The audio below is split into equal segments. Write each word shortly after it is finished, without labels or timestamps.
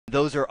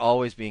Those are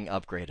always being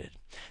upgraded.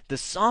 The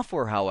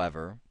software,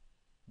 however,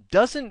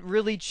 doesn't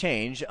really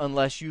change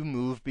unless you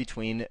move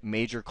between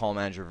major Call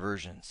Manager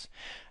versions.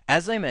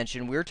 As I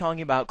mentioned, we're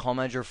talking about Call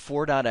Manager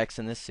 4.x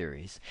in this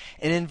series,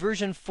 and in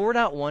version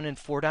 4.1 and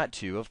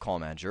 4.2 of Call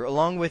Manager,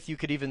 along with, you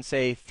could even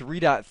say,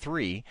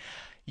 3.3,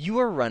 you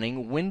are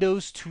running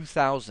Windows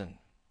 2000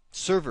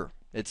 Server.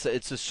 It's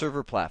a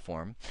server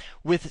platform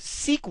with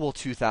SQL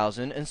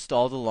 2000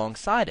 installed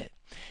alongside it.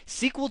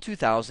 SQL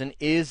 2000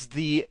 is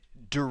the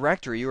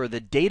directory or the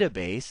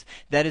database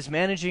that is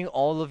managing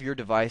all of your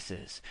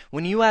devices.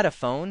 When you add a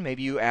phone,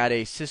 maybe you add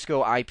a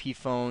Cisco IP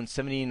phone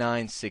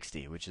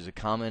 7960, which is a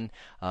common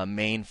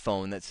main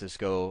phone that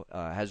Cisco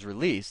has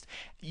released,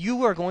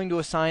 you are going to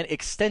assign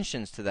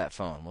extensions to that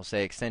phone. We'll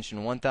say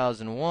extension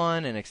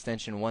 1001 and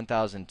extension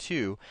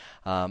 1002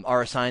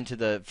 are assigned to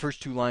the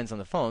first two lines on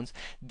the phones.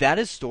 That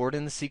is stored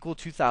in the SQL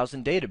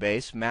 2000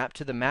 database mapped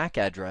to the MAC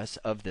address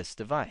of this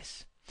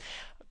device.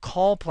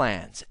 Call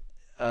plans,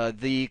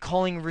 the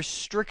calling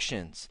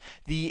restrictions,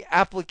 the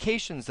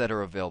applications that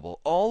are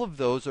available, all of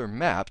those are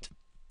mapped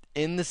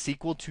in the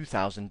SQL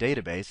 2000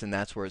 database, and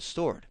that's where it's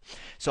stored.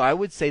 So I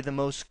would say the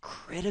most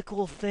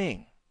critical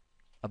thing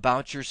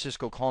about your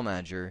Cisco Call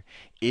Manager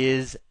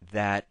is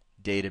that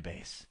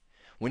database.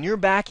 When you're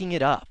backing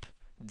it up,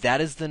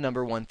 that is the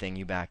number one thing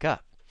you back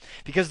up.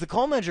 Because the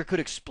Call Manager could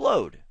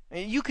explode.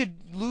 You could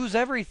lose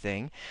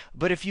everything,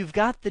 but if you've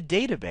got the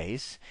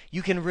database,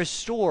 you can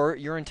restore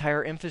your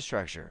entire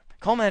infrastructure.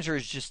 Call Manager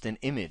is just an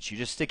image. You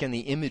just stick in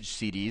the image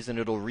CDs and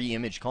it'll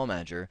re-image Call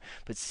Manager.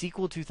 But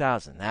SQL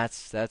 2000,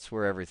 that's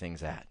where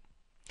everything's at.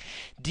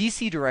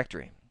 DC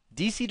Directory.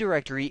 DC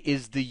Directory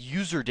is the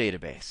user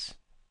database.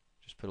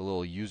 Just put a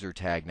little user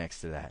tag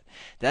next to that.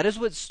 That is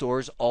what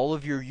stores all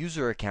of your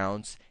user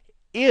accounts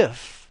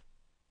if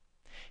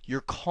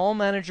your Call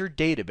Manager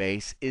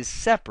database is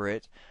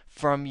separate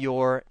from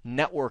your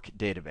network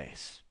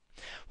database.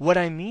 What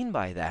I mean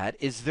by that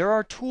is there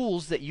are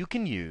tools that you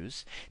can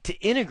use to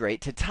integrate,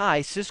 to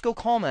tie Cisco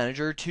Call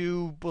Manager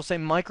to, we'll say,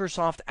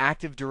 Microsoft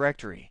Active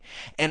Directory.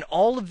 And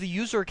all of the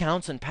user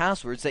accounts and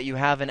passwords that you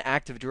have in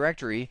Active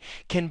Directory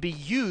can be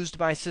used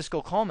by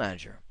Cisco Call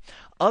Manager.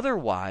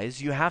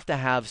 Otherwise, you have to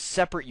have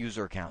separate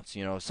user accounts.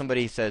 You know,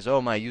 somebody says,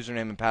 oh, my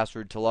username and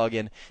password to log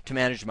in to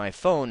manage my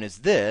phone is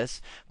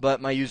this, but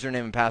my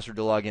username and password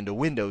to log into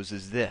Windows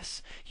is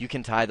this. You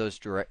can tie those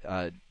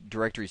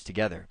directories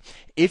together.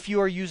 If you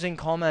are using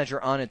Call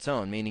Manager on its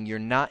own, meaning you're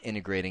not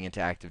integrating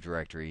into Active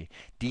Directory,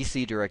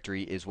 DC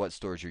Directory is what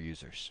stores your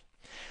users.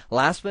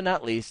 Last but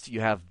not least,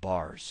 you have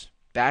BARS,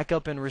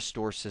 Backup and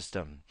Restore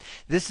System.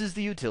 This is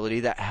the utility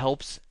that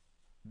helps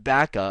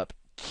back up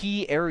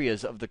key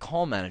areas of the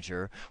Call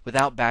Manager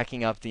without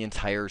backing up the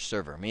entire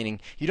server.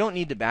 Meaning you don't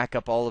need to back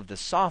up all of the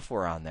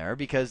software on there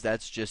because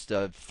that's just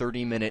a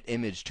 30-minute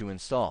image to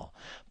install.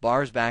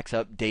 BARS backs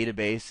up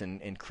database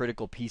and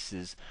critical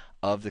pieces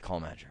of the Call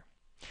Manager.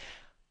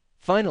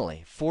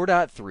 Finally,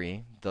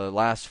 4.3, the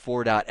last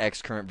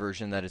 4.x current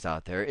version that is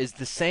out there, is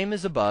the same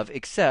as above,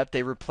 except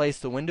they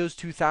replaced the Windows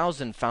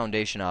 2000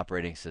 Foundation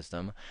operating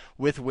system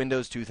with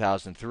Windows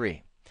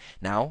 2003.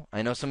 Now,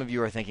 I know some of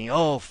you are thinking,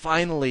 oh,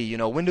 finally, you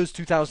know, Windows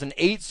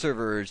 2008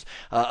 servers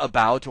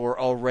about or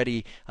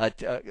already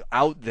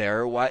out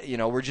there. Why, you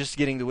know, we're just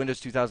getting the Windows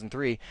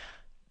 2003.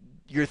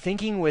 You're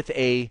thinking with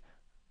a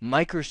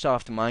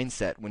Microsoft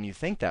mindset when you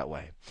think that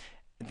way.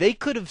 They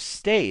could have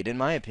stayed, in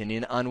my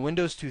opinion, on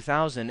Windows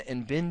 2000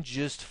 and been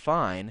just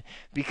fine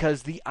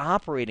because the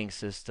operating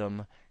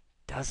system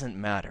doesn't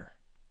matter.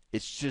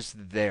 It's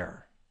just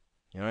there.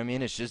 You know what I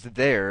mean? It's just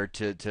there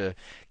to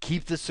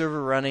keep the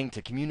server running,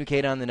 to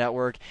communicate on the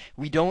network.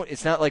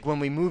 It's not like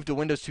when we move to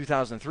Windows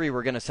 2003,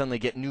 we're going to suddenly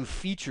get new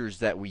features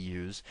that we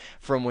use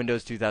from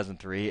Windows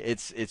 2003.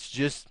 It's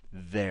just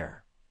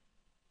there.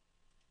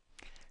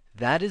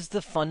 That is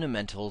the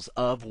fundamentals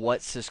of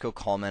what Cisco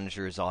Call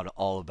Manager is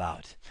all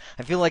about.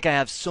 I feel like I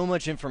have so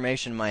much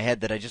information in my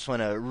head that I just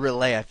want to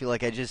relay. I feel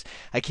like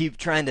I keep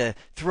trying to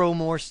throw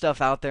more stuff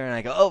out there, and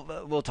I go,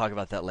 oh, we'll talk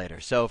about that later.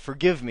 So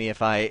forgive me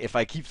if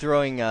I keep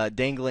throwing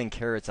dangling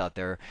carrots out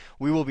there.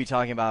 We will be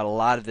talking about a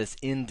lot of this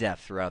in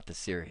depth throughout the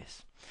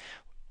series.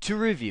 To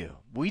review,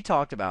 we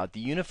talked about the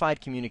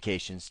unified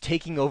communications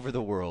taking over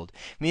the world,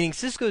 meaning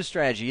Cisco's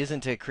strategy isn't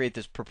to create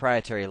this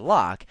proprietary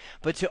lock,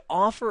 but to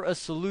offer a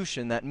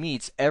solution that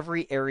meets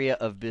every area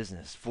of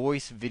business,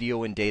 voice,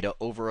 video, and data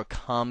over a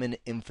common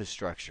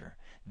infrastructure.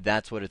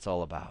 That's what it's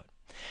all about.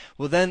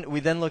 We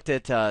then looked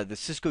at the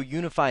Cisco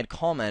Unified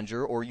Call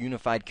Manager or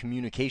Unified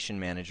Communication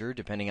Manager,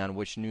 depending on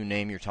which new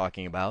name you're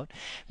talking about,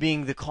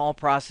 being the call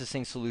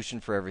processing solution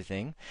for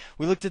everything.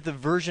 We looked at the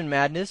version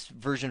madness,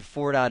 version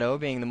 4.0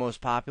 being the most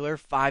popular,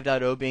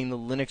 5.0 being the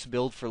Linux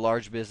build for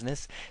large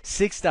business,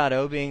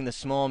 6.0 being the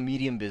small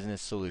medium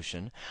business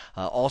solution,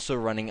 also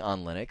running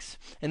on Linux.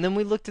 And then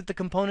we looked at the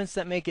components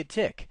that make it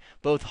tick,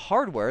 both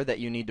hardware that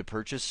you need to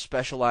purchase,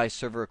 specialized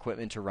server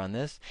equipment to run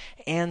this,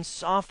 and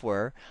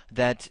software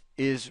that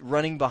is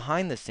running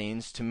behind the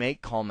scenes to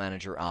make Call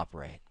Manager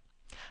operate.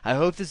 I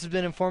hope this has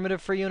been informative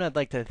for you, and I'd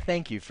like to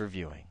thank you for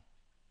viewing.